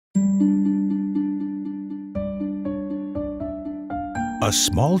A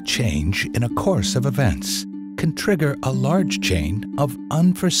small change in a course of events can trigger a large chain of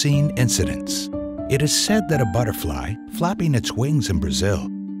unforeseen incidents. It is said that a butterfly flapping its wings in Brazil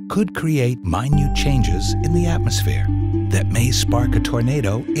could create minute changes in the atmosphere that may spark a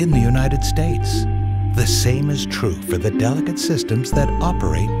tornado in the United States. The same is true for the delicate systems that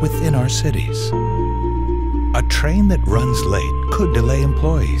operate within our cities. A train that runs late could delay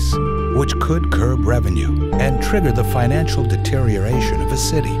employees, which could curb revenue and trigger the financial deterioration of a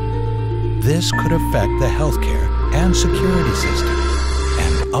city. This could affect the healthcare and security system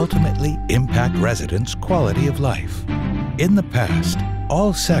and ultimately impact residents' quality of life. In the past,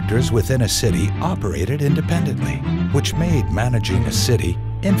 all sectors within a city operated independently, which made managing a city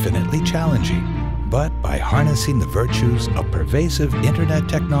infinitely challenging. But by harnessing the virtues of pervasive internet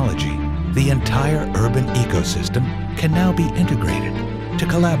technology, the entire urban ecosystem can now be integrated to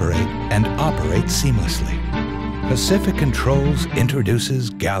collaborate and operate seamlessly. Pacific Controls introduces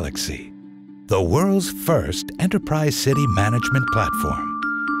Galaxy, the world's first enterprise city management platform.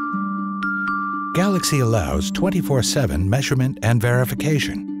 Galaxy allows 24/7 measurement and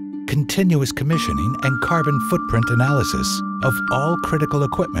verification, continuous commissioning and carbon footprint analysis of all critical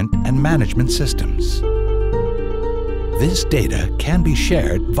equipment and management systems. This data can be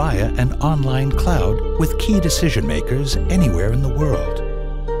shared via an online cloud with key decision makers anywhere in the world.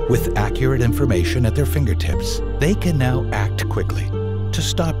 With accurate information at their fingertips, they can now act quickly to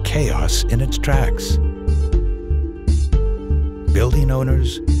stop chaos in its tracks. Building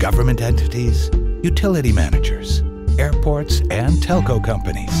owners, government entities, utility managers, airports, and telco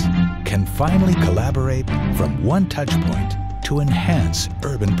companies can finally collaborate from one touchpoint to enhance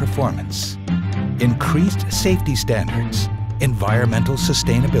urban performance. Increased safety standards, environmental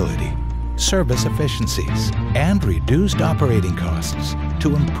sustainability, service efficiencies, and reduced operating costs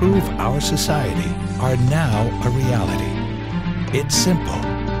to improve our society are now a reality. It's simple.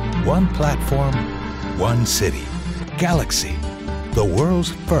 One platform, one city. Galaxy, the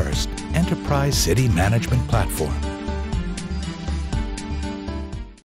world's first enterprise city management platform.